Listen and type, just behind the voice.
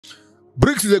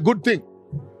BRICS is a good thing.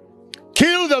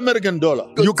 Kill the American dollar.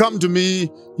 You come to me,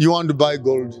 you want to buy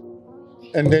gold,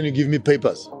 and then you give me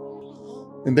papers.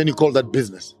 And then you call that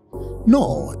business.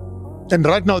 No. And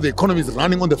right now the economy is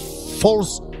running on the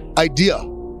false idea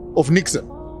of Nixon,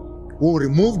 who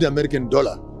removed the American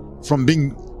dollar from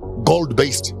being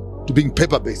gold-based to being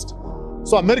paper-based.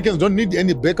 So Americans don't need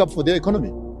any backup for their economy.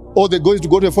 Or they're going to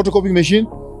go to a photocopying machine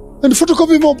and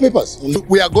photocopy more papers.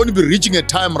 We are going to be reaching a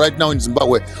time right now in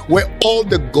Zimbabwe where all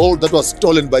the gold that was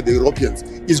stolen by the Europeans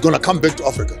is going to come back to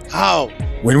Africa. How?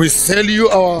 When we sell you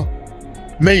our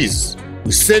maize,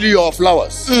 we sell you our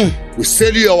flowers, we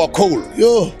sell you our coal.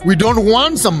 We don't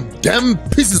want some damn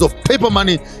pieces of paper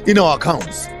money in our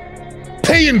accounts.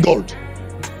 Pay in gold.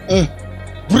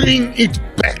 Bring it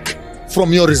back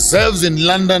from your reserves in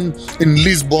London, in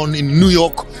Lisbon, in New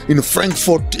York, in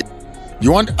Frankfurt.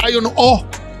 You want iron ore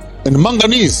and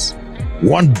manganese. You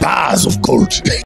want bars of gold.